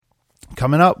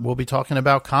Coming up, we'll be talking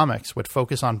about comics with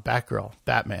focus on Batgirl,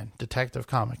 Batman, Detective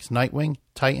Comics, Nightwing,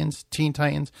 Titans, Teen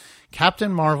Titans,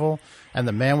 Captain Marvel, and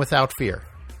The Man Without Fear.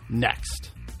 Next.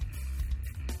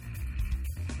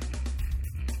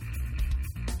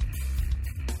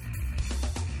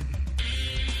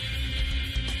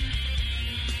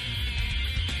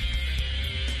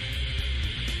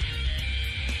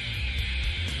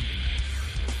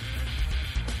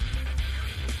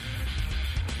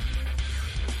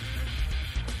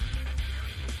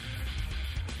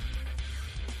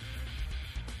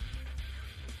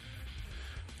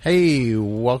 Hey,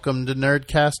 welcome to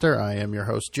Nerdcaster. I am your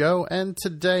host, Joe, and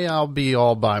today I'll be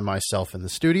all by myself in the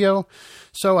studio.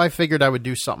 So I figured I would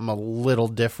do something a little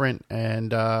different and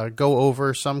go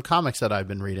over some comics that I've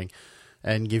been reading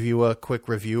and give you a quick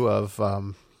review of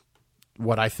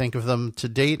what I think of them to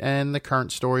date and the current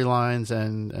storylines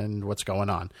and what's going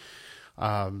on.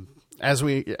 As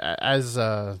you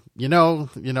know,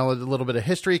 a little bit of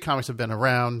history, comics have been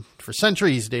around for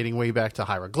centuries, dating way back to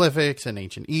hieroglyphics in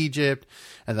ancient Egypt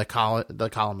and the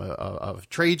column of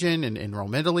Trajan in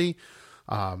Rome, Italy,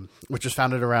 which was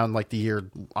founded around like the year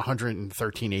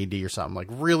 113 AD or something, like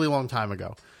really long time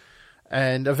ago.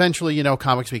 And eventually,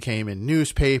 comics became in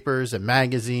newspapers and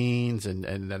magazines, and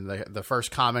then the first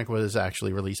comic was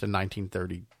actually released in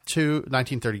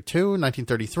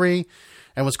 1933,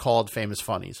 and was called Famous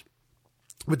Funnies.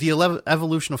 With the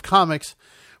evolution of comics,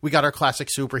 we got our classic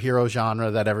superhero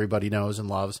genre that everybody knows and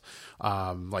loves,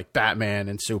 like Batman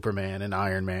and Superman and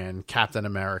Iron Man, Captain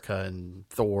America and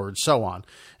Thor, and so on,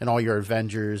 and all your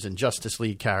Avengers and Justice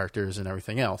League characters and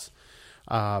everything else.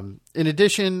 In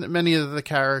addition, many of the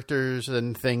characters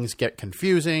and things get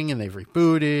confusing, and they've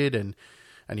rebooted, and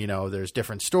there's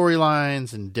different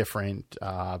storylines and different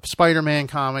Spider-Man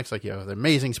comics, like the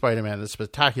Amazing Spider-Man, the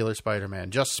Spectacular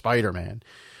Spider-Man, just Spider-Man.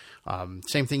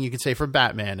 Same thing you could say for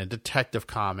Batman and Detective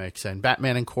Comics and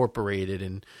Batman Incorporated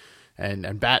and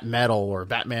Bat Metal or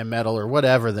Batman Metal or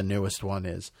whatever the newest one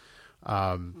is.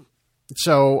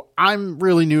 So I'm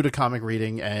really new to comic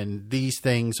reading, and these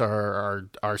things are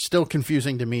still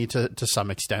confusing to me to some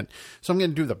extent. So I'm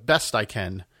going to do the best I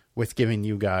can with giving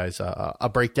you guys a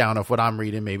breakdown of what I'm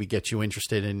reading, maybe get you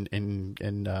interested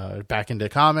in back into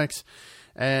comics.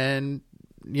 And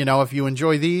if you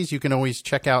enjoy these, you can always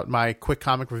check out my quick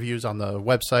comic reviews on the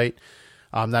website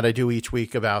that I do each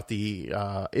week about the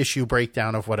issue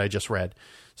breakdown of what I just read.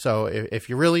 So if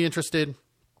you're really interested,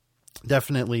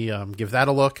 definitely give that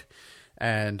a look.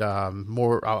 And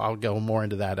I'll go more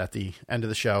into that at the end of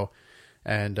the show.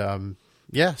 And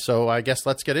so I guess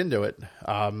let's get into it.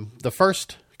 The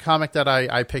first comic that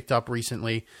I picked up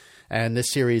recently, and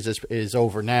this series is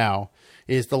over now,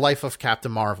 is The Life of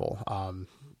Captain Marvel.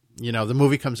 The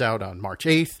movie comes out on March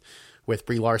 8th with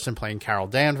Brie Larson playing Carol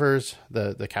Danvers,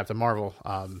 the Captain Marvel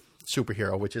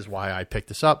superhero, which is why I picked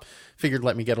this up. Figured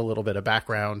let me get a little bit of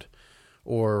background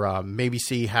or maybe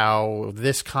see how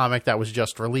this comic that was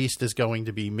just released is going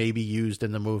to be maybe used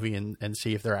in the movie and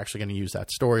see if they're actually going to use that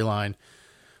storyline.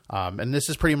 And this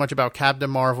is pretty much about Captain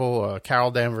Marvel,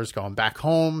 Carol Danvers going back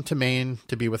home to Maine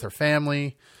to be with her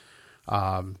family.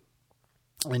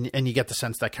 And you get the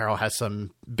sense that Carol has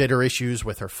some bitter issues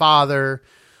with her father.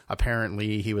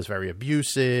 Apparently, he was very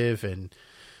abusive, and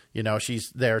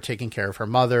she's there taking care of her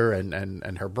mother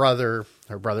and her brother.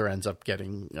 Her brother ends up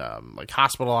getting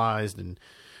hospitalized and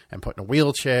put in a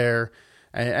wheelchair,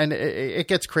 and it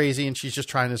gets crazy. And she's just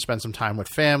trying to spend some time with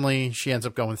family. She ends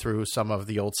up going through some of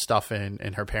the old stuff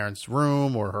in her parents'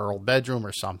 room or her old bedroom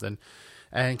or something,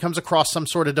 and comes across some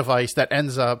sort of device that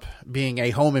ends up being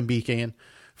a homing beacon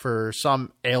for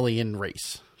some alien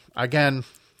race. Again,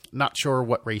 not sure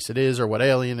what race it is or what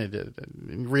alien.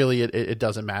 It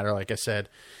doesn't matter. Like I said,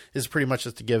 this is pretty much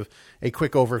just to give a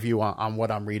quick overview on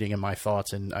what I'm reading and my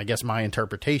thoughts and I guess my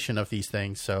interpretation of these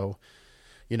things. So,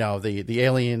 the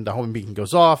alien, the homing beacon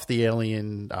goes off. The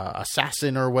alien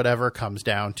assassin or whatever comes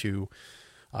down to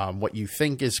what you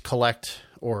think is collect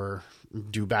or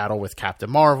do battle with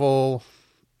Captain Marvel.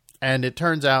 And it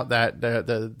turns out that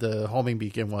the homing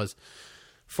beacon was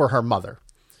for her mother.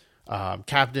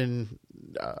 Captain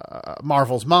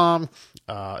Marvel's mom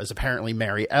is apparently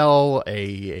Mary L,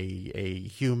 a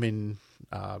human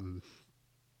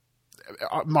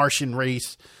Martian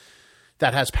race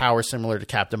that has powers similar to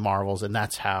Captain Marvel's, and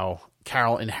that's how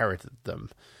Carol inherited them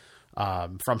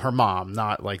from her mom,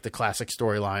 not like the classic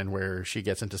storyline where she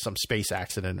gets into some space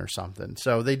accident or something.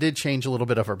 So they did change a little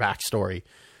bit of her backstory.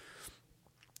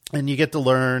 And you get to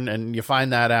learn, and you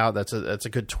find that out. That's a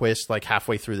good twist, like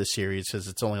halfway through the series, because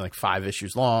it's only like 5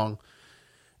 issues long.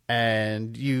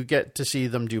 And you get to see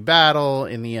them do battle.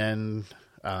 In the end,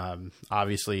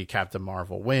 obviously, Captain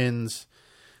Marvel wins.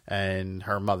 and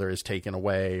her mother is taken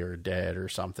away or dead or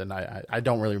something. I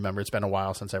don't really remember. It's been a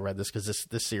while since I read this because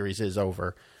this series is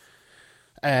over.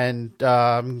 And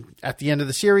at the end of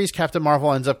the series, Captain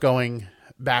Marvel ends up going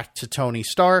back to Tony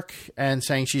Stark and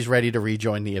saying she's ready to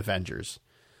rejoin the Avengers.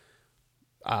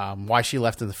 Why she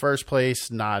left in the first place,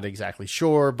 not exactly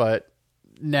sure, but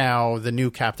now the new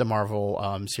Captain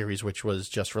Marvel series, which was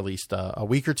just released a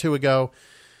week or two ago,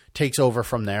 takes over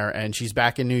from there, and she's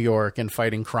back in New York and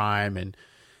fighting crime and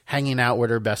hanging out with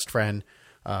her best friend,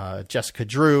 Jessica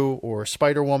Drew, or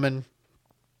Spider-Woman.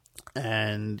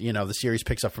 And, the series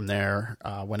picks up from there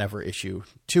whenever issue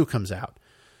 2 comes out.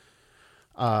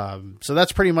 So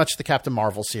that's pretty much the Captain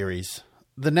Marvel series.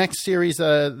 The next series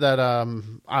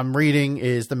that I'm reading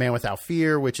is The Man Without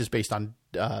Fear, which is based on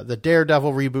the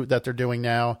Daredevil reboot that they're doing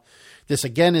now. This,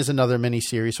 again, is another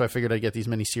miniseries, so I figured I'd get these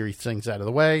miniseries things out of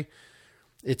the way.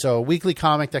 It's a weekly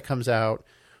comic that comes out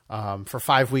for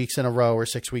 5 weeks in a row or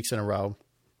 6 weeks in a row.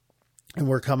 And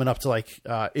we're coming up to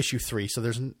issue 3. So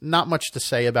there's not much to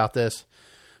say about this.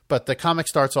 But the comic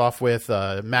starts off with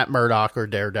Matt Murdock, or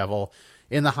Daredevil,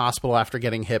 in the hospital after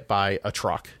getting hit by a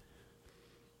truck.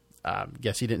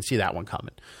 Guess he didn't see that one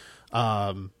coming.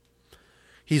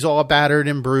 He's all battered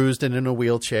and bruised and in a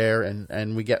wheelchair.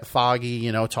 And we get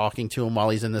Foggy, talking to him while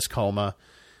he's in this coma.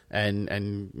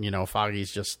 And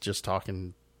Foggy's just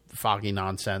talking Foggy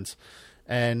nonsense.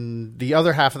 And the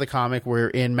other half of the comic, we're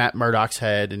in Matt Murdock's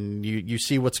head, and you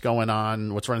see what's going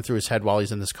on, what's running through his head while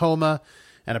he's in this coma.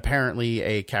 And apparently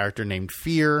a character named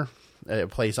Fear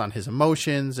plays on his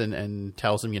emotions and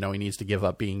tells him, he needs to give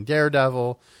up being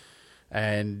Daredevil.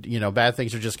 And, bad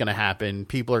things are just going to happen.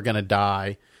 People are going to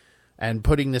die. And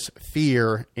putting this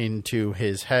fear into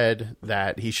his head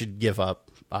that he should give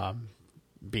up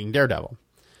being Daredevil.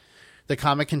 The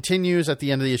comic continues at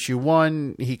the end of the issue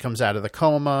 1. He comes out of the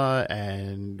coma,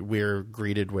 and we're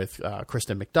greeted with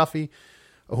Kristen McDuffie,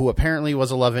 who apparently was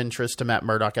a love interest to Matt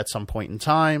Murdock at some point in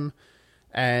time.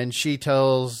 And she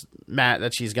tells Matt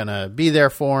that she's going to be there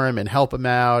for him and help him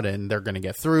out, and they're going to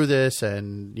get through this.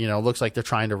 And, looks like they're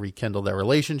trying to rekindle their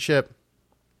relationship.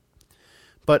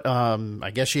 But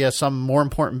I guess she has some more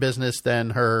important business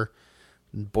than her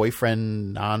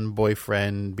boyfriend,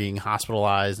 non-boyfriend being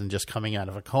hospitalized and just coming out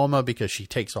of a coma, because she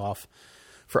takes off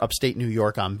for upstate New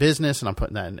York on business. And I'm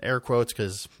putting that in air quotes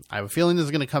because I have a feeling this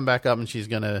is going to come back up, and she's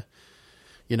going to,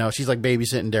 she's like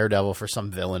babysitting Daredevil for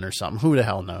some villain or something. Who the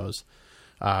hell knows?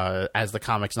 As the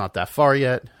comic's not that far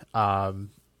yet.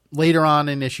 Later on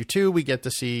in issue 2, we get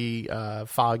to see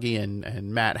Foggy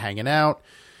and Matt hanging out,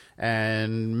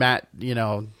 and Matt,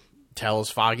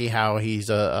 tells Foggy how he's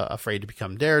afraid to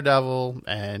become Daredevil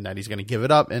and that he's going to give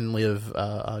it up and live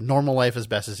a normal life as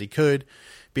best as he could,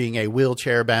 being a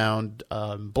wheelchair-bound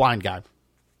blind guy.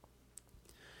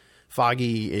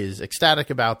 Foggy is ecstatic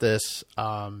about this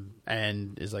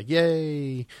and is like,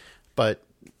 yay. But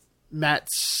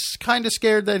Matt's kind of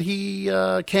scared that he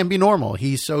can be normal.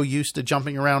 He's so used to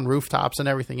jumping around rooftops and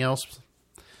everything else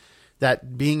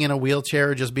that being in a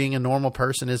wheelchair, just being a normal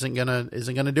person isn't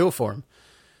gonna do it for him.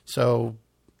 So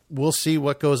we'll see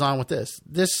what goes on with this.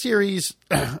 This series,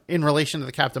 in relation to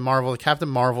the Captain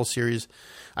Marvel series,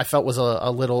 I felt was a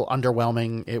little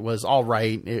underwhelming. It was all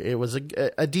right. It was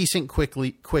a decent,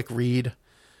 quick read.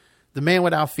 The Man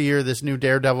Without Fear, this new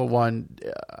Daredevil one,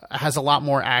 has a lot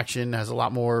more action, has a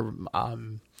lot more...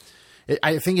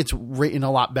 I think it's written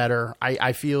a lot better.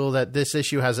 I feel that this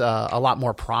issue has a lot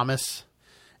more promise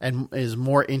and is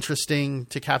more interesting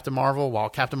to Captain Marvel, while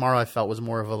Captain Marvel I felt was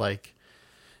more of a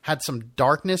had some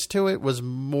darkness to it, was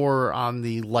more on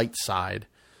the light side.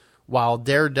 While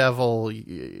Daredevil,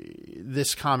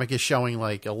 this comic is showing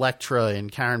Elektra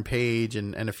and Karen Page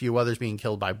and a few others being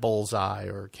killed by Bullseye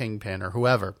or Kingpin or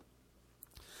whoever.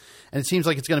 And it seems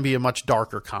like it's going to be a much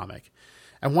darker comic.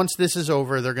 And once this is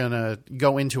over, they're going to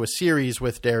go into a series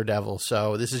with Daredevil.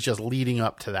 So this is just leading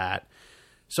up to that.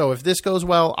 So if this goes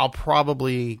well, I'll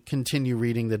probably continue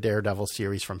reading the Daredevil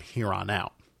series from here on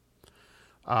out.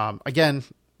 Again,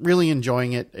 really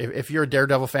enjoying it. If you're a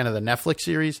Daredevil fan of the Netflix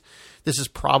series, this is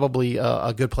probably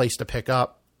a good place to pick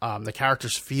up. The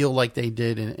characters feel like they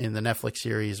did in the Netflix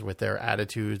series with their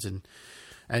attitudes,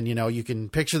 and you can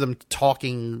picture them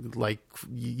talking like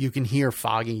you can hear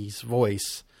Foggy's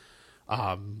voice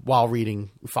while reading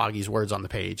Foggy's words on the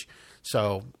page.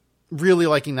 So really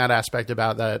liking that aspect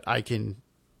about that. I can,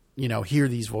 hear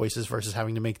these voices versus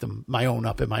having to make them my own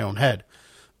up in my own head,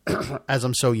 as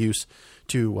I'm so used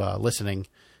to listening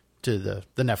to the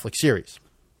Netflix series.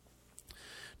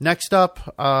 Next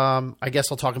up, I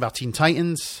guess I'll talk about Teen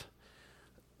Titans.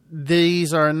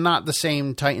 These are not the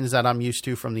same Titans that I'm used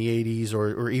to from the 80s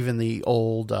or even the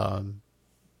old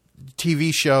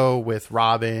TV show with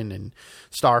Robin and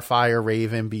Starfire,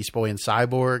 Raven, Beast Boy, and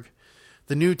Cyborg.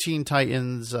 The new Teen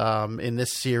Titans in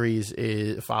this series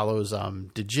follows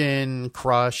Djinn,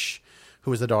 Crush,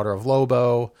 who is the daughter of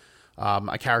Lobo,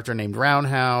 a character named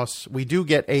Roundhouse. We do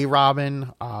get a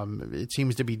Robin. It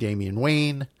seems to be Damian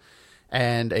Wayne,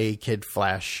 and a Kid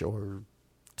Flash or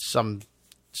some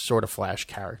sort of Flash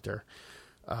character.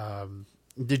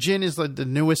 Djinn is the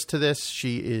newest to this.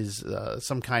 She is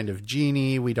some kind of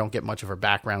genie. We don't get much of her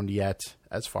background yet,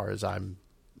 as far as I'm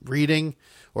reading,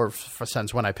 or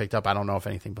since when I picked up. I don't know if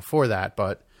anything before that,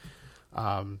 but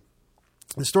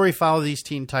the story follows these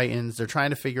Teen Titans. They're trying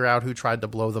to figure out who tried to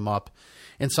blow them up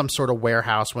in some sort of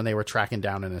warehouse when they were tracking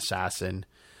down an assassin.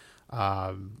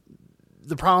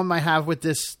 The problem I have with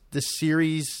this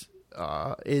series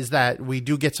is that we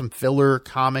do get some filler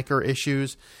comic or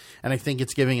issues, and I think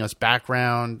it's giving us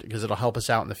background because it'll help us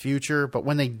out in the future. But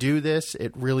when they do this,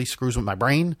 it really screws with my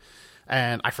brain,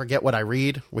 and I forget what I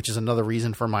read, which is another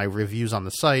reason for my reviews on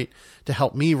the site, to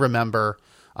help me remember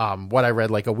what I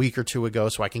read like a week or two ago,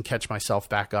 so I can catch myself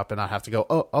back up and not have to go,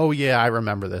 oh yeah, I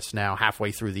remember this now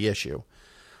halfway through the issue.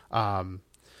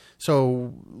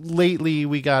 So lately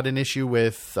we got an issue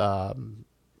with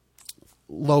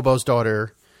Lobo's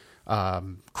daughter,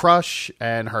 Crush,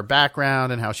 and her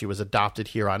background and how she was adopted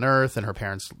here on Earth, and her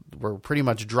parents were pretty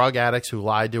much drug addicts who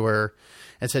lied to her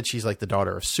and said she's like the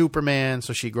daughter of Superman.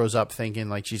 So she grows up thinking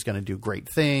like she's going to do great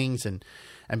things and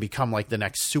become like the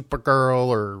next Supergirl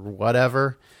or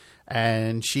whatever.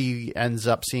 And she ends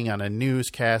up seeing on a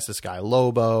newscast this guy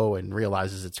Lobo and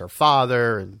realizes it's her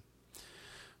father, and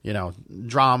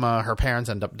drama. Her parents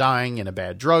end up dying in a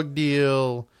bad drug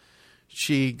deal.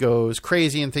 She goes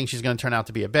crazy and thinks she's going to turn out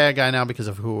to be a bad guy now because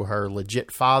of who her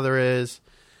legit father is.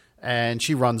 And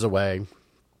she runs away.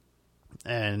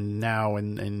 And now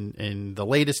in the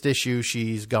latest issue,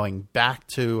 she's going back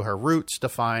to her roots to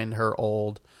find her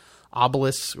old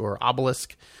obelisk,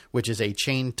 which is a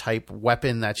chain type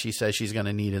weapon that she says she's going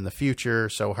to need in the future.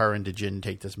 So her and Djinn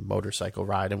take this motorcycle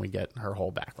ride, and we get her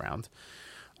whole background.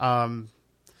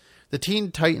 The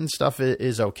Teen Titans stuff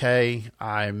is okay.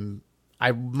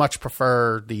 I much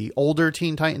prefer the older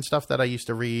Teen Titans stuff that I used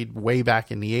to read way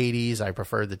back in the 80s. I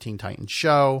prefer the Teen Titans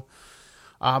show.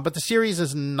 But the series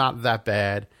is not that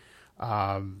bad.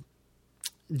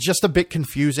 Just a bit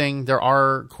confusing. There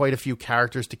are quite a few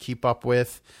characters to keep up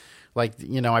with. Like,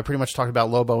 I pretty much talked about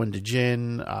Lobo and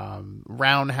Djinn.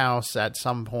 Roundhouse at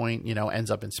some point,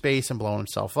 ends up in space and blowing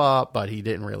himself up, but he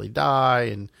didn't really die.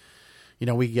 And,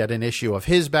 we get an issue of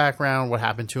his background, what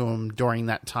happened to him during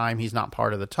that time. He's not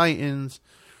part of the Titans,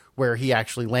 where he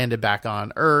actually landed back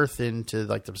on Earth into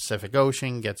like the Pacific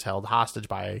Ocean, gets held hostage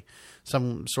by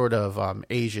some sort of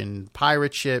Asian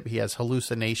pirate ship. He has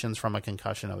hallucinations from a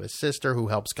concussion of his sister, who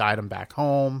helps guide him back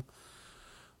home.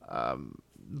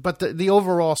 But the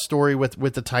overall story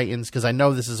with the Titans, because I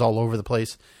know this is all over the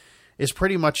place, is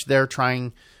pretty much they're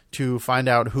trying to find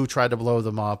out who tried to blow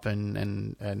them up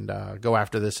and go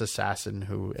after this assassin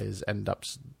who end up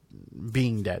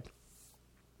being dead.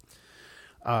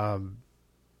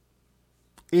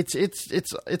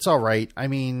 It's all right. I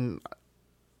mean,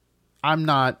 I'm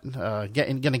not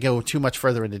going to go too much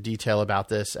further into detail about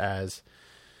this, as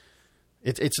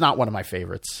it's not one of my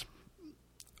favorites.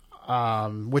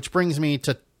 Which brings me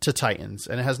to Titans,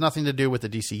 and it has nothing to do with the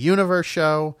DC Universe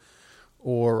show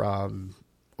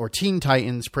or Teen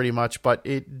Titans pretty much, but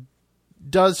it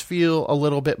does feel a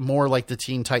little bit more like the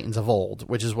Teen Titans of old,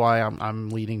 which is why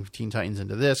I'm leading Teen Titans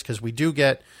into this, because we do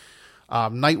get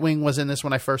Nightwing was in this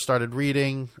when I first started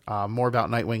reading. More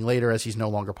about Nightwing later, as he's no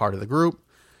longer part of the group.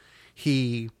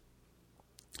 He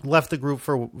left the group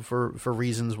for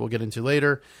reasons we'll get into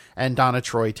later, and Donna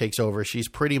Troy takes over. She's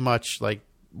pretty much like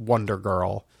Wonder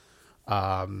Girl,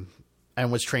 and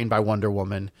was trained by Wonder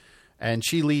Woman. And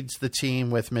she leads the team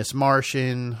with Miss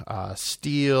Martian,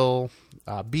 Steel,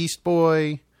 Beast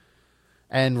Boy,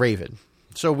 and Raven.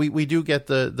 So we do get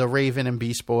the Raven and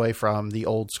Beast Boy from the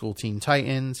old school Teen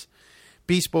Titans.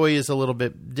 Beast Boy is a little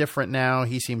bit different now.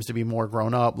 He seems to be more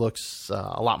grown up, looks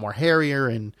a lot more hairier,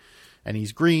 and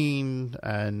he's green,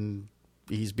 and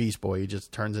he's Beast Boy. He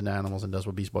just turns into animals and does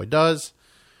what Beast Boy does.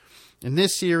 In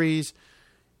this series,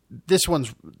 this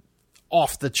one's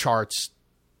off the charts,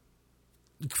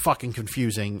 fucking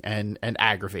confusing and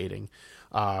aggravating.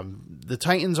 The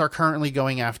Titans are currently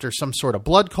going after some sort of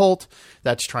blood cult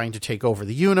that's trying to take over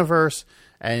the universe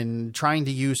and trying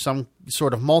to use some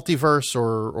sort of multiverse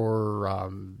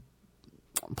or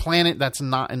planet that's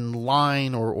not in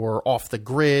line or off the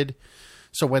grid.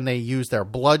 So when they use their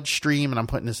bloodstream, and I'm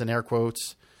putting this in air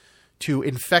quotes, to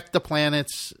infect the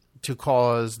planets to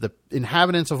cause the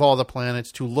inhabitants of all the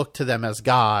planets to look to them as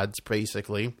gods,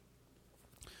 basically.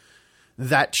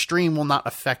 That stream will not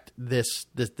affect this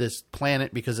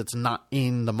planet because it's not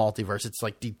in the multiverse. It's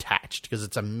like detached because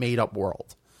it's a made up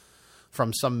world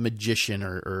from some magician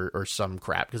or some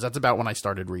crap. Because that's about when I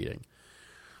started reading.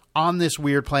 On this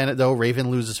weird planet, though, Raven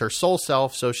loses her soul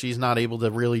self, so she's not able to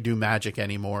really do magic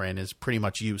anymore and is pretty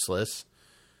much useless.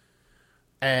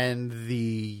 And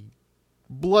the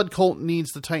Blood Cult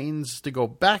needs the Titans to go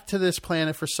back to this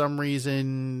planet for some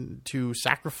reason to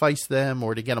sacrifice them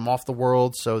or to get them off the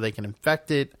world so they can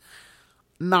infect it.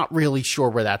 Not really sure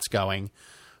where that's going.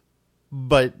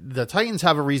 But the Titans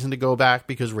have a reason to go back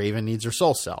because Raven needs her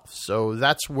soul self. So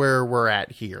that's where we're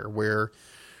at here, where,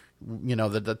 you know,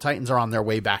 the Titans are on their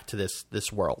way back to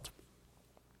this world.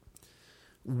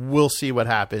 We'll see what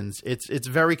happens. It's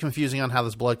very confusing on how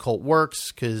this Blood Cult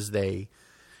works because they,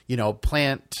 you know,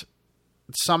 plant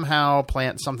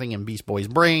something in Beast Boy's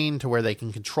brain to where they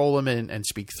can control him and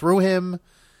speak through him.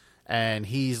 And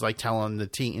he's like telling the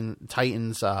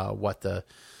Titans what the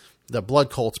Blood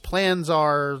Cult's plans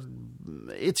are.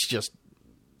 It's just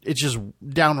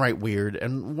downright weird.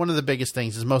 And one of the biggest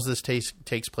things is most of this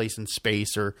takes place in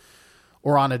space or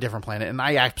on a different planet. And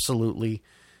I absolutely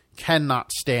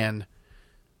cannot stand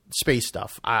space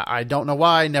stuff. I don't know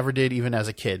why. I never did, even as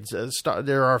a kid.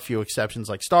 There are a few exceptions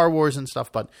like Star Wars and stuff,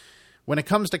 but when it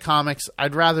comes to comics,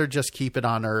 I'd rather just keep it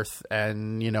on Earth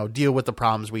and, you know, deal with the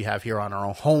problems we have here on our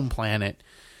own home planet.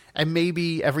 And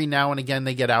maybe every now and again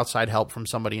they get outside help from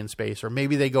somebody in space, or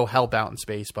maybe they go help out in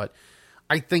space. But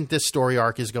I think this story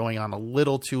arc is going on a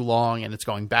little too long and it's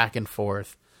going back and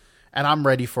forth, and I'm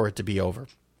ready for it to be over.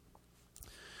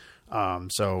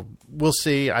 So we'll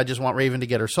see. I just want Raven to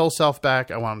get her soul self back.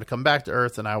 I want him to come back to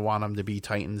Earth, and I want him to be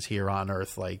Titans here on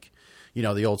Earth, like, you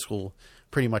know, the old school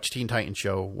pretty much Teen Titans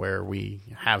show where we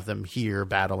have them here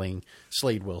battling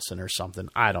Slade Wilson or something.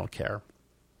 I don't care.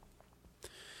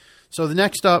 So the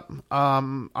next up,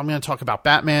 I'm going to talk about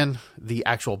Batman, the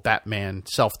actual Batman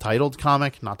self-titled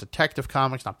comic, not Detective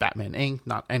Comics, not Batman Inc.,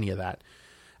 not any of that.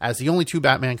 As the only two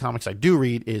Batman comics I do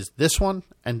read is this one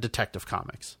and Detective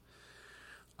Comics.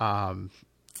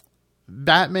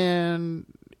 Batman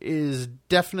is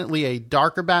definitely a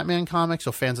darker Batman comic,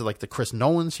 so fans of like the Chris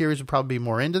Nolan series would probably be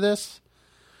more into this.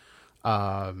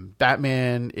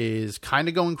 Batman is kind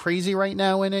of going crazy right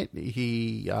now in it.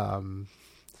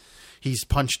 He's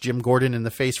punched Jim Gordon in the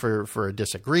face for a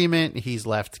disagreement. He's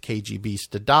left KG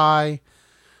Beast to die.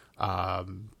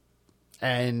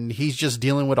 And he's just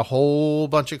dealing with a whole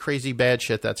bunch of crazy bad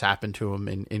shit that's happened to him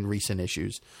in recent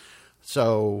issues.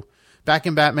 So back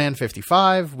in Batman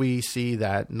 55, we see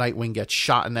that Nightwing gets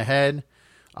shot in the head.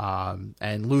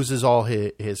 And loses all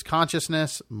his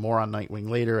consciousness. More on Nightwing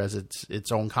later, as it's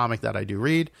its own comic that I do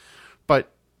read.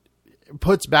 But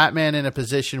puts Batman in a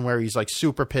position where he's like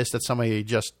super pissed that somebody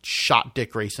just shot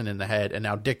Dick Grayson in the head, and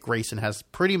now Dick Grayson has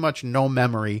pretty much no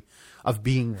memory of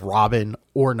being Robin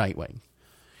or Nightwing.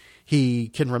 He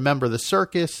can remember the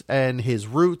circus and his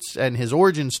roots and his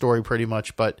origin story pretty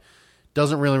much, but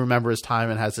doesn't really remember his time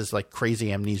and has this like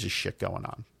crazy amnesia shit going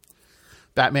on.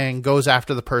 Batman goes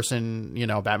after the person, you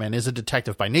know, Batman is a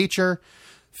detective by nature,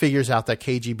 figures out that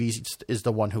KGB is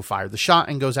the one who fired the shot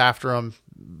and goes after him,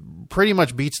 pretty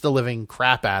much beats the living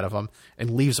crap out of him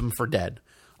and leaves him for dead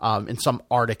in some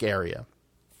Arctic area.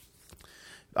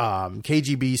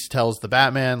 KGB tells the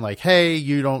Batman, like, hey,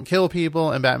 you don't kill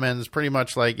people, and Batman is pretty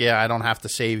much like, yeah, I don't have to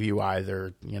save you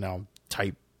either, you know,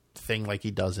 type thing like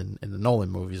he does in the Nolan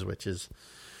movies, which is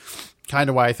kind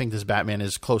of why I think this Batman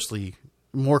is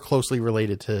more closely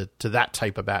related to that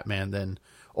type of Batman than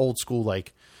old school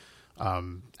like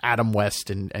Adam West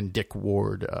and Dick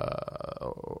Ward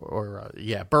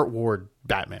Burt Ward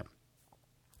Batman.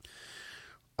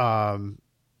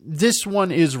 This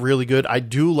one is really good. I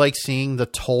do like seeing the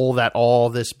toll that all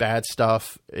this bad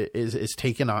stuff is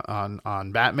taken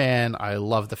on Batman. I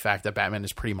love the fact that Batman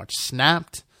is pretty much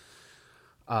snapped.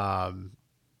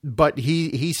 But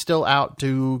he's still out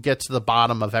to get to the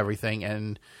bottom of everything.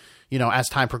 And, you know, as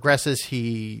time progresses,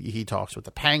 he talks with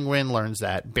the Penguin, learns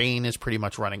that Bane is pretty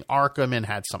much running Arkham and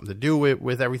had something to do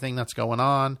with everything that's going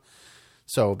on.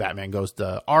 So Batman goes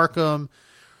to Arkham,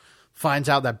 finds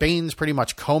out that Bane's pretty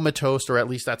much comatose, or at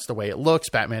least that's the way it looks.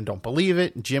 Batman don't believe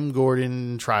it. Jim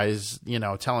Gordon tries, you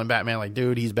know, telling Batman, like,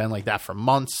 dude, he's been like that for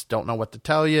months. Don't know what to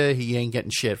tell you. He ain't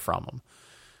getting shit from him.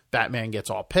 Batman gets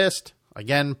all pissed.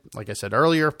 Again, like I said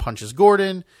earlier, punches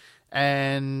Gordon,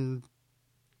 and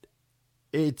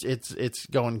it's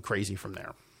going crazy from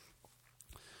there.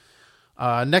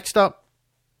 Next up,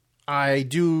 I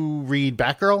do read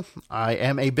Batgirl. I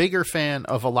am a bigger fan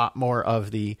of a lot more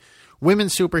of the women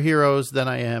superheroes than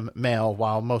I am male,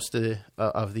 while most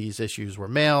of these issues were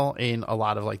male. In a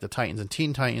lot of like the Titans and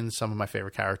Teen Titans, some of my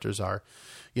favorite characters are,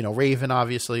 Raven,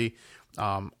 obviously.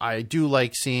 I do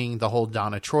like seeing the whole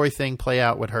Donna Troy thing play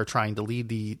out with her trying to lead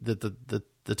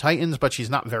the Titans, but she's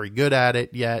not very good at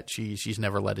it yet. She's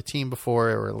never led a team before,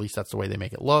 or at least that's the way they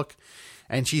make it look.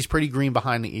 And she's pretty green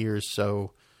behind the ears,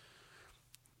 so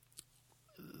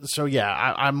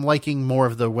yeah, I'm liking more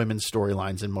of the women's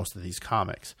storylines in most of these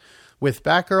comics. With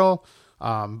Batgirl,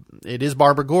 it is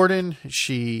Barbara Gordon.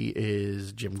 She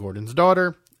is Jim Gordon's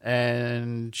daughter,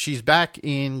 and she's back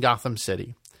in Gotham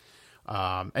City.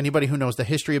 Anybody who knows the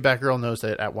history of Batgirl knows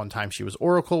that at one time she was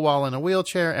Oracle while in a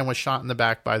wheelchair and was shot in the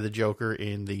back by the Joker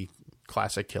in the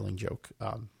classic Killing Joke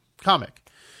comic.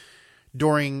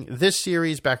 During this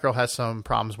series, Batgirl has some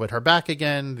problems with her back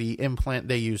again. The implant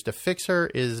they used to fix her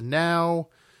is now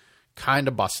kind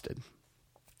of busted.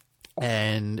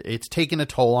 And it's taken a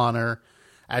toll on her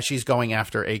as she's going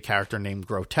after a character named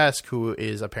Grotesque, who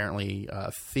is apparently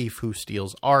a thief who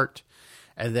steals art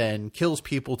and then kills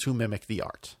people to mimic the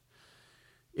art.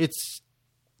 It's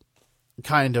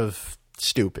kind of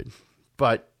stupid,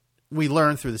 but we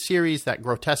learn through the series that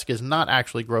Grotesque is not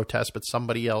actually Grotesque, but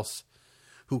somebody else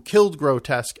who killed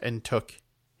Grotesque and took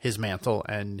his mantle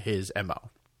and his MO.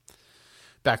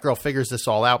 Batgirl figures this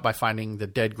all out by finding the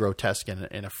dead Grotesque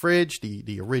in a fridge,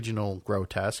 the original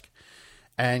Grotesque,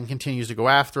 and continues to go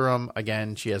after him.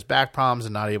 Again, she has back problems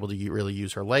and not able to really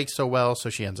use her legs so well, so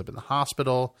she ends up in the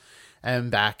hospital and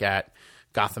back at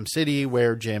Gotham City,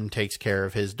 where Jim takes care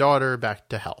of his daughter back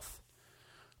to health.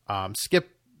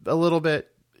 Skip a little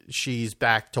bit. She's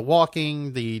back to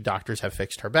walking. The doctors have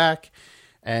fixed her back.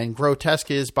 And Grotesque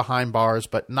is behind bars,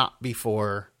 but not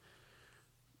before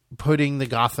putting the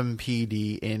Gotham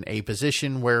PD in a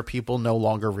position where people no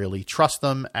longer really trust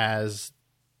them, as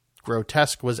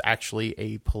Grotesque was actually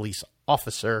a police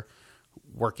officer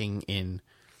working in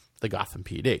the Gotham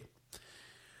PD.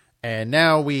 And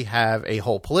now we have a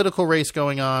whole political race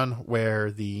going on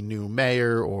where the new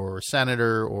mayor or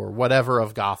senator or whatever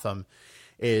of Gotham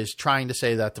is trying to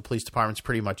say that the police department's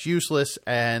pretty much useless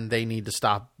and they need to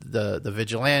stop the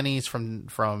vigilantes from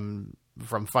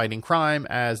fighting crime,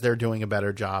 as they're doing a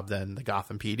better job than the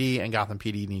Gotham PD, and Gotham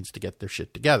PD needs to get their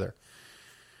shit together.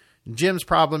 Jim's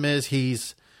problem is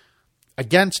he's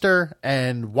against her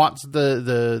and wants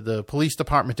the police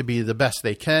department to be the best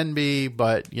they can be,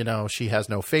 but she has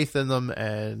no faith in them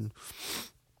and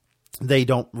they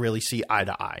don't really see eye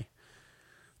to eye.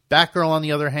 Batgirl, on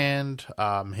the other hand,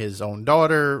 his own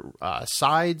daughter,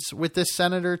 sides with this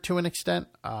senator to an extent.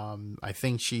 I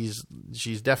think she's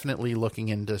definitely looking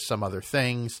into some other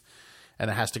things, and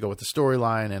it has to go with the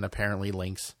storyline, and apparently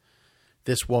links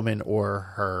this woman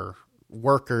or her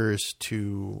workers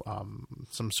to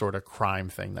some sort of crime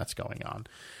thing that's going on.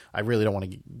 I really don't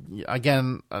want to,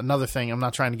 again, another thing, I'm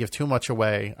not trying to give too much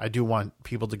away. I do want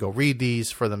people to go read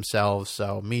these for themselves,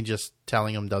 so me just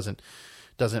telling them doesn't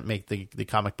make the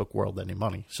comic book world any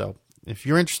money. So if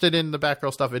you're interested in the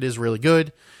Batgirl stuff, it is really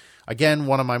good. Again,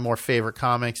 one of my more favorite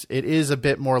comics. It is a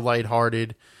bit more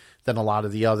lighthearted than a lot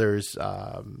of the others.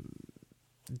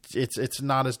 It's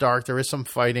not as dark. There is some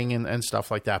fighting and stuff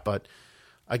like that, but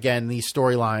again, these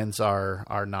storylines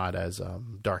are not as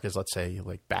dark as, let's say,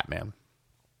 like Batman.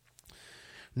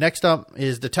 Next up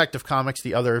is Detective Comics,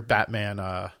 the other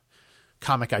Batman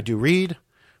comic I do read.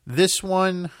 This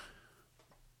one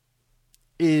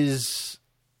it's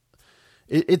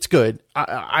good.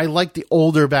 I like the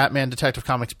older Batman Detective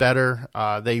Comics better.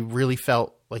 They really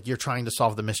felt like you're trying to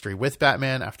solve the mystery with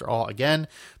Batman. After all, again,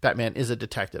 Batman is a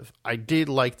detective. I did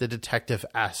like the detective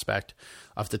aspect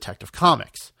of Detective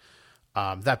Comics.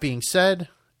 That being said,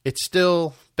 it's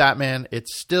still Batman.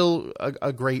 It's still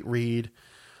a great read.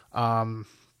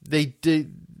 They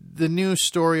did the new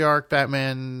story arc.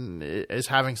 Batman is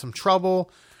having some trouble.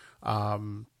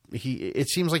 It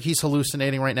seems like he's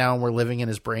hallucinating right now, and we're living in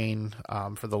his brain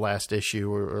for the last issue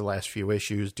or last few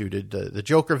issues due to the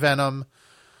Joker venom.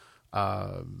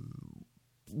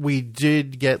 We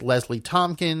did get Leslie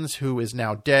Tompkins, who is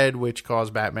now dead, which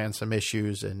caused Batman some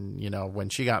issues. And, when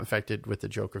she got infected with the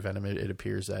Joker venom, it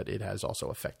appears that it has also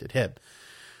affected him.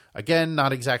 Again,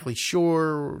 not exactly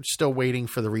sure. Still waiting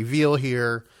for the reveal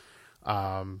here.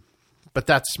 But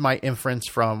that's my inference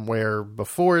from where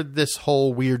before this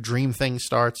whole weird dream thing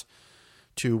starts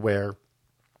to where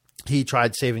he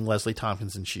tried saving Leslie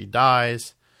Tompkins and she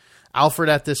dies. Alfred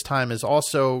at this time is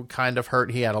also kind of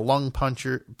hurt. He had a lung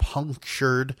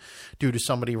punctured due to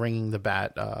somebody ringing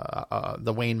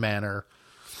the Wayne Manor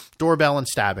doorbell and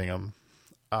stabbing him.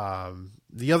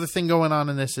 The other thing going on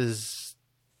in this is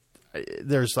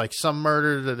there's like some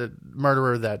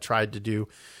murderer that tried to do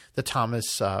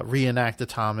Thomas, reenact the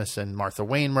Thomas and Martha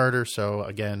Wayne murder. So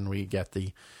again, we get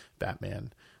the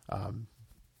Batman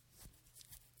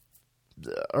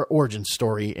origin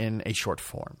story in a short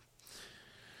form.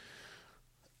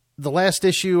 The last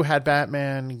issue had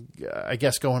Batman, I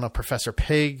guess, going up Professor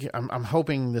Pig. I'm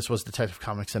hoping this was Detective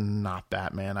Comics and not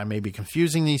Batman. I may be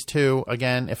confusing these two.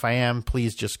 Again, if I am,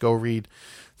 please just go read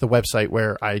the website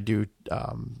where I do,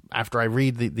 after I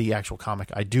read the actual comic,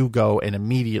 I do go and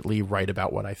immediately write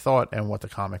about what I thought and what the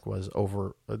comic was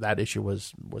over, that issue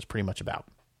was pretty much about.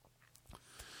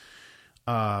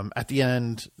 At the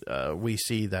end, we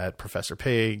see that Professor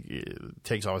Pig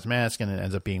takes off his mask and it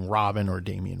ends up being Robin or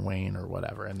Damian Wayne or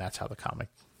whatever. And that's how the comic,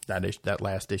 that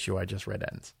last issue I just read,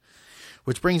 ends.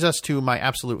 Which brings us to my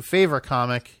absolute favorite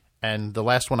comic and the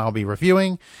last one I'll be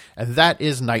reviewing, and that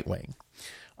is Nightwing.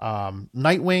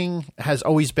 Nightwing has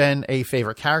always been a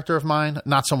favorite character of mine.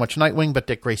 Not so much Nightwing, but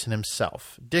Dick Grayson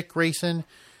himself. Dick Grayson,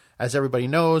 as everybody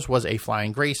knows, was a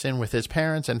flying Grayson with his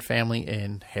parents and family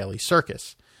in Haley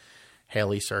Circus.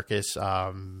 Haley Circus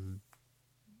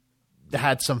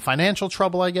had some financial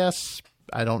trouble, I guess.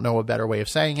 I don't know a better way of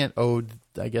saying it. Owed,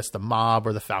 I guess, the mob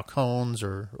or the Falcones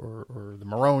or the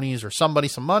Maronis or somebody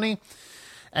some money.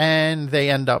 And they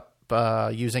end up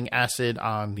using acid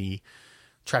on the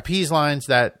trapeze lines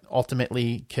that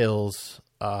ultimately kills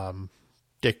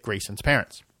Dick Grayson's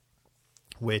parents,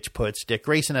 which puts Dick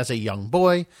Grayson as a young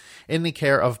boy in the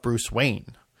care of Bruce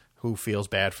Wayne, who feels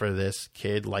bad for this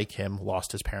kid, like him,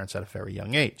 lost his parents at a very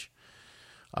young age.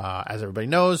 As everybody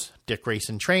knows, Dick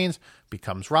Grayson trains,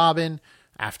 becomes Robin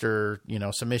after,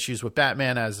 some issues with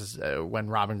Batman as when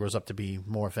Robin grows up to be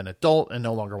more of an adult and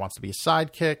no longer wants to be a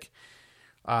sidekick.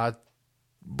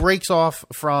 Breaks off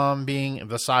from being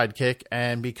the sidekick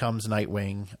and becomes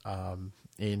Nightwing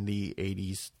in the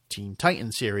 80s Teen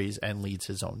Titans series and leads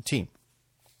his own team.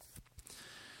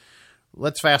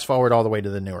 Let's fast forward all the way to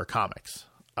the newer comics.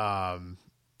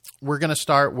 We're going to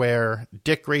start where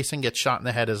Dick Grayson gets shot in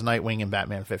the head as Nightwing in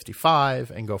Batman 55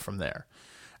 and go from there.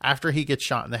 After he gets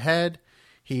shot in the head,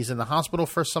 he's in the hospital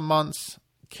for some months,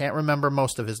 can't remember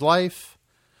most of his life,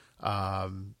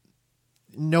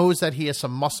 knows that he has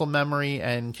some muscle memory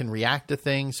and can react to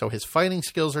things, so his fighting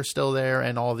skills are still there,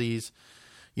 and all these,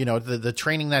 the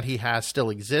training that he has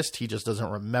still exists. He just doesn't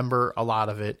remember a lot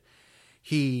of it.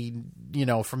 He,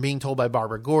 from being told by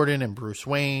Barbara Gordon and Bruce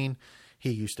Wayne,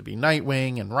 he used to be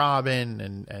Nightwing and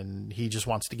Robin, and he just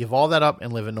wants to give all that up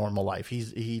and live a normal life.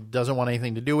 He doesn't want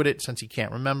anything to do with it since he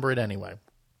can't remember it anyway.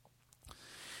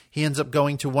 He ends up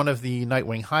going to one of the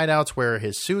Nightwing hideouts where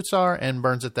his suits are and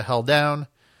burns it the hell down.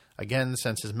 Again,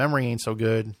 since his memory ain't so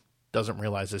good, doesn't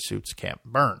realize his suits can't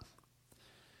burn.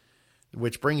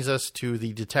 Which brings us to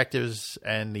the detectives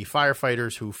and the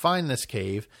firefighters who find this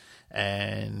cave,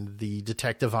 and the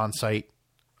detective on site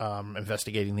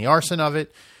investigating the arson of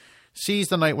it sees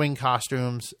the Nightwing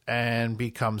costumes and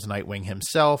becomes Nightwing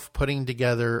himself, putting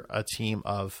together a team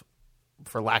of,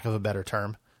 for lack of a better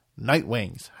term,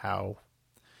 Nightwings. How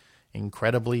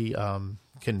incredibly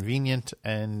convenient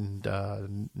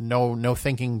and no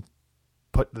thinking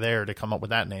put there to come up with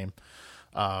that name.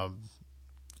 And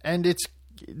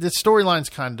the storyline's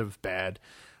kind of bad.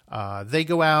 They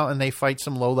go out and they fight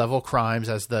some low-level crimes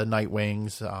as the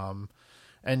Nightwings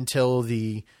until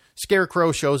the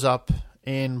Scarecrow shows up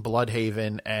in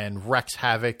Bloodhaven and wreaks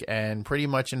havoc and pretty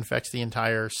much infects the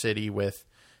entire city with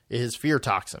his fear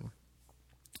toxin.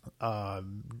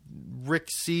 Rick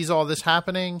sees all this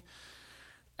happening,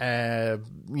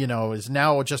 is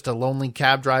now just a lonely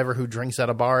cab driver who drinks at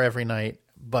a bar every night,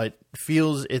 but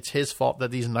feels it's his fault that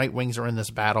these Nightwings are in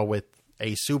this battle with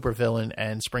a supervillain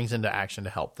and springs into action to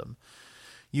help them.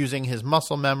 Using his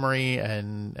muscle memory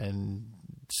and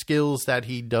skills that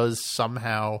he does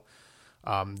somehow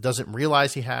doesn't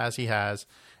realize he has,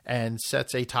 and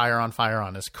sets a tire on fire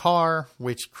on his car,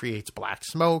 which creates black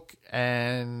smoke,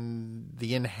 and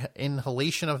the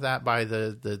inhalation of that by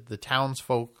the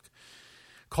townsfolk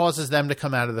causes them to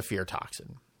come out of the fear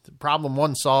toxin. The problem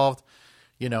one solved.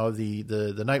 The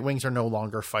Nightwings are no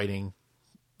longer fighting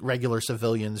regular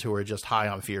civilians who are just high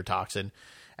on fear toxin,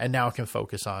 and now can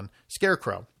focus on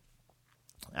Scarecrow.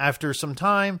 After some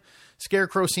time,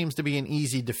 Scarecrow seems to be an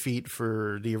easy defeat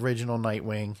for the original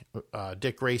Nightwing,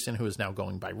 Dick Grayson, who is now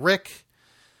going by Rick.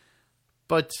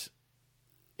 But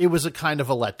it was a kind of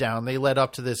a letdown. They led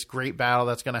up to this great battle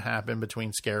that's going to happen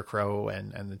between Scarecrow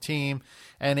and the team,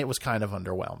 and it was kind of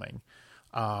underwhelming.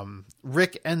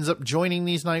 Rick ends up joining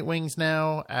these Nightwings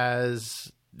now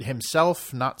as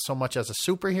himself, not so much as a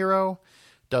superhero,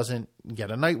 doesn't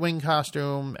get a Nightwing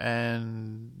costume,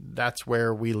 and that's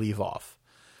where we leave off.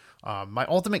 My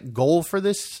ultimate goal for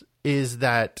this is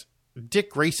that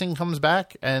Dick Grayson comes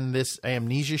back, and this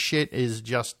amnesia shit is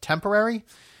just temporary.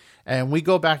 And we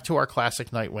go back to our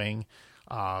classic Nightwing,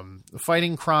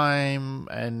 fighting crime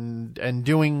and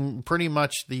doing pretty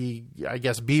much the, I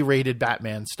guess, B-rated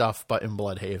Batman stuff, but in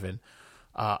Bloodhaven.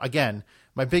 Again,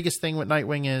 my biggest thing with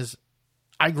Nightwing is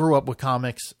I grew up with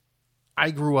comics.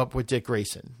 I grew up with Dick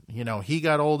Grayson. You know, he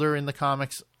got older in the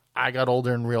comics. I got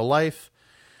older in real life.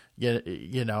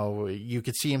 You know, you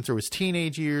could see him through his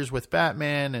teenage years with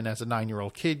Batman and as a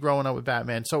 9-year-old kid growing up with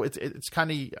Batman. So it's kind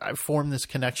of, I formed this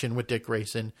connection with Dick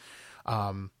Grayson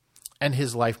and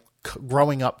his life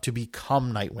growing up to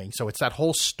become Nightwing. So it's that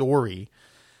whole story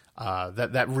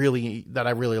that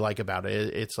I really like about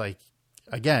it. It's like,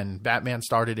 again, Batman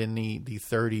started in the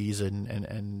 30s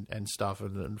and stuff,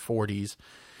 and the 40s.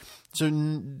 So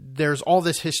there's all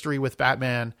this history with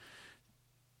Batman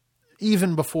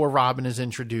even before Robin is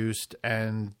introduced.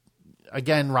 And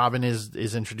again, Robin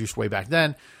is introduced way back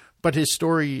then, but his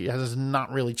story has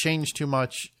not really changed too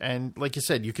much. And like you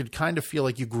said, you could kind of feel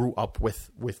like you grew up with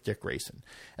Dick Grayson.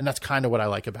 And that's kind of what I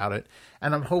like about it.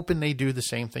 And I'm hoping they do the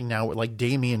same thing now with like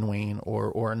Damian Wayne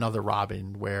or another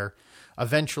Robin, where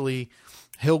eventually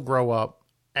he'll grow up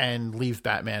and leave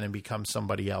Batman and become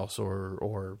somebody else,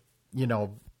 or, you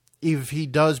know, if he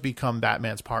does become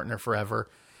Batman's partner forever,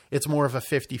 it's more of a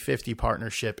 50-50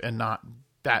 partnership and not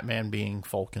Batman being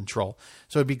full control.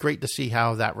 So it'd be great to see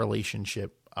how that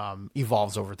relationship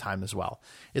evolves over time as well.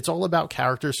 It's all about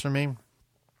characters for me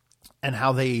and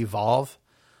how they evolve.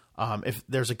 If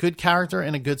there's a good character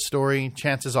and a good story,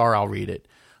 chances are I'll read it.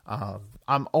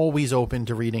 I'm always open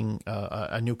to reading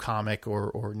a new comic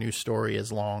or new story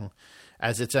as long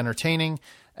as it's entertaining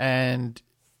and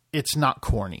it's not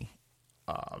corny.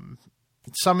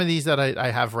 Some of these that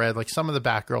I have read, like some of the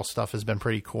Batgirl stuff has been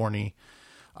pretty corny.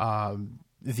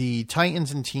 The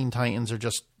Titans and Teen Titans are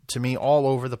just, to me, all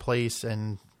over the place,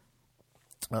 and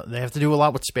they have to do a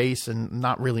lot with space, and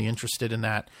not really interested in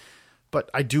that. But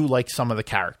I do like some of the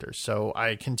characters, so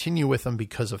I continue with them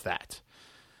because of that.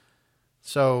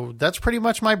 So that's pretty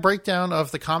much my breakdown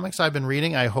of the comics I've been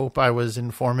reading. I hope I was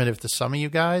informative to some of you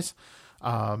guys.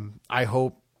 I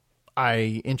hope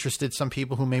I interested some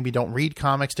people who maybe don't read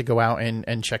comics to go out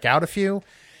and check out a few.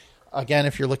 Again,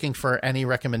 if you're looking for any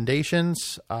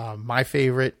recommendations, my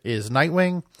favorite is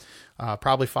Nightwing,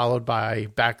 probably followed by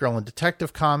Batgirl and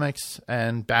Detective Comics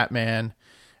and Batman,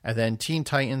 and then Teen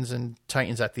Titans and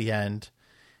Titans at the end.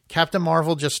 Captain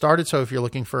Marvel just started, so if you're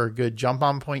looking for a good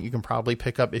jump-on point, you can probably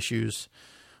pick up issue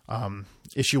 1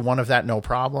 of that, no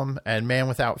problem. And Man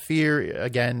Without Fear,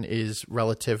 again, is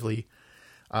relatively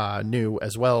new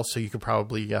as well, so you could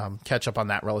probably catch up on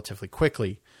that relatively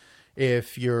quickly.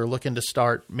 If you're looking to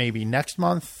start maybe next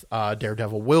month,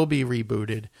 Daredevil will be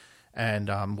rebooted, and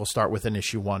we'll start with an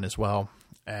issue 1 as well.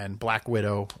 And Black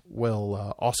Widow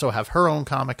will also have her own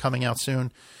comic coming out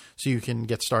soon, so you can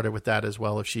get started with that as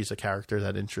well if she's a character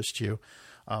that interests you.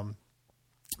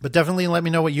 But definitely let me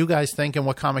know what you guys think and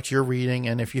what comics you're reading,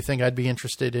 and if you think I'd be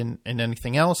interested in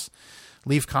anything else.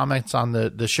 Leave comments on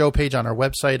the show page on our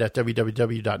website at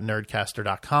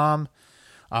www.nerdcaster.com.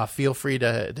 Feel free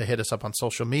to hit us up on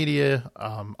social media,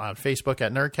 on Facebook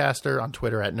at Nerdcaster, on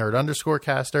Twitter at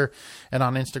Nerd_caster, and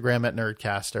on Instagram at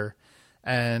Nerdcaster.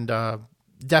 And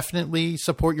definitely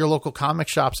support your local comic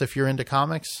shops if you're into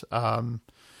comics.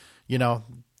 You know,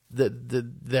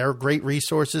 they're great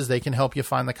resources. They can help you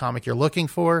find the comic you're looking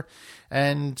for.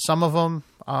 And some of them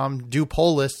do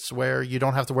pull lists where you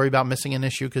don't have to worry about missing an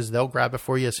issue because they'll grab it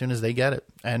for you as soon as they get it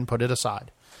and put it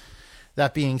aside.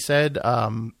 That being said,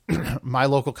 my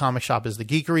local comic shop is The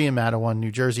Geekery in Mattawa,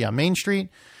 New Jersey on Main Street.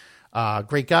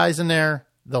 Great guys in there.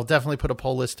 They'll definitely put a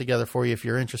pull list together for you if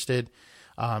you're interested.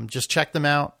 Just check them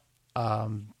out.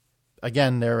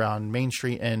 Again, they're on Main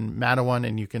Street in Mattawa,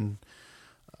 and you can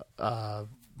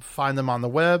find them on the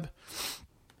web.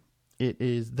 It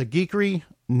is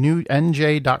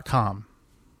thegeekerynj.com.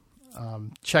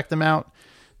 Check them out.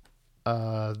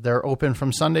 They're open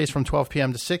from Sundays from 12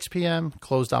 p.m. to 6 p.m.,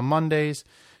 closed on Mondays,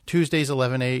 Tuesdays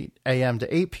 11 a.m.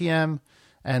 to 8 p.m.,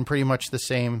 and pretty much the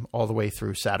same all the way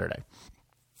through Saturday.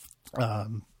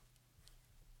 Hope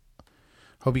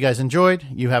you guys enjoyed.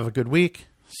 You have a good week.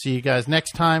 See you guys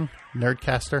next time.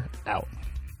 Nerdcaster out.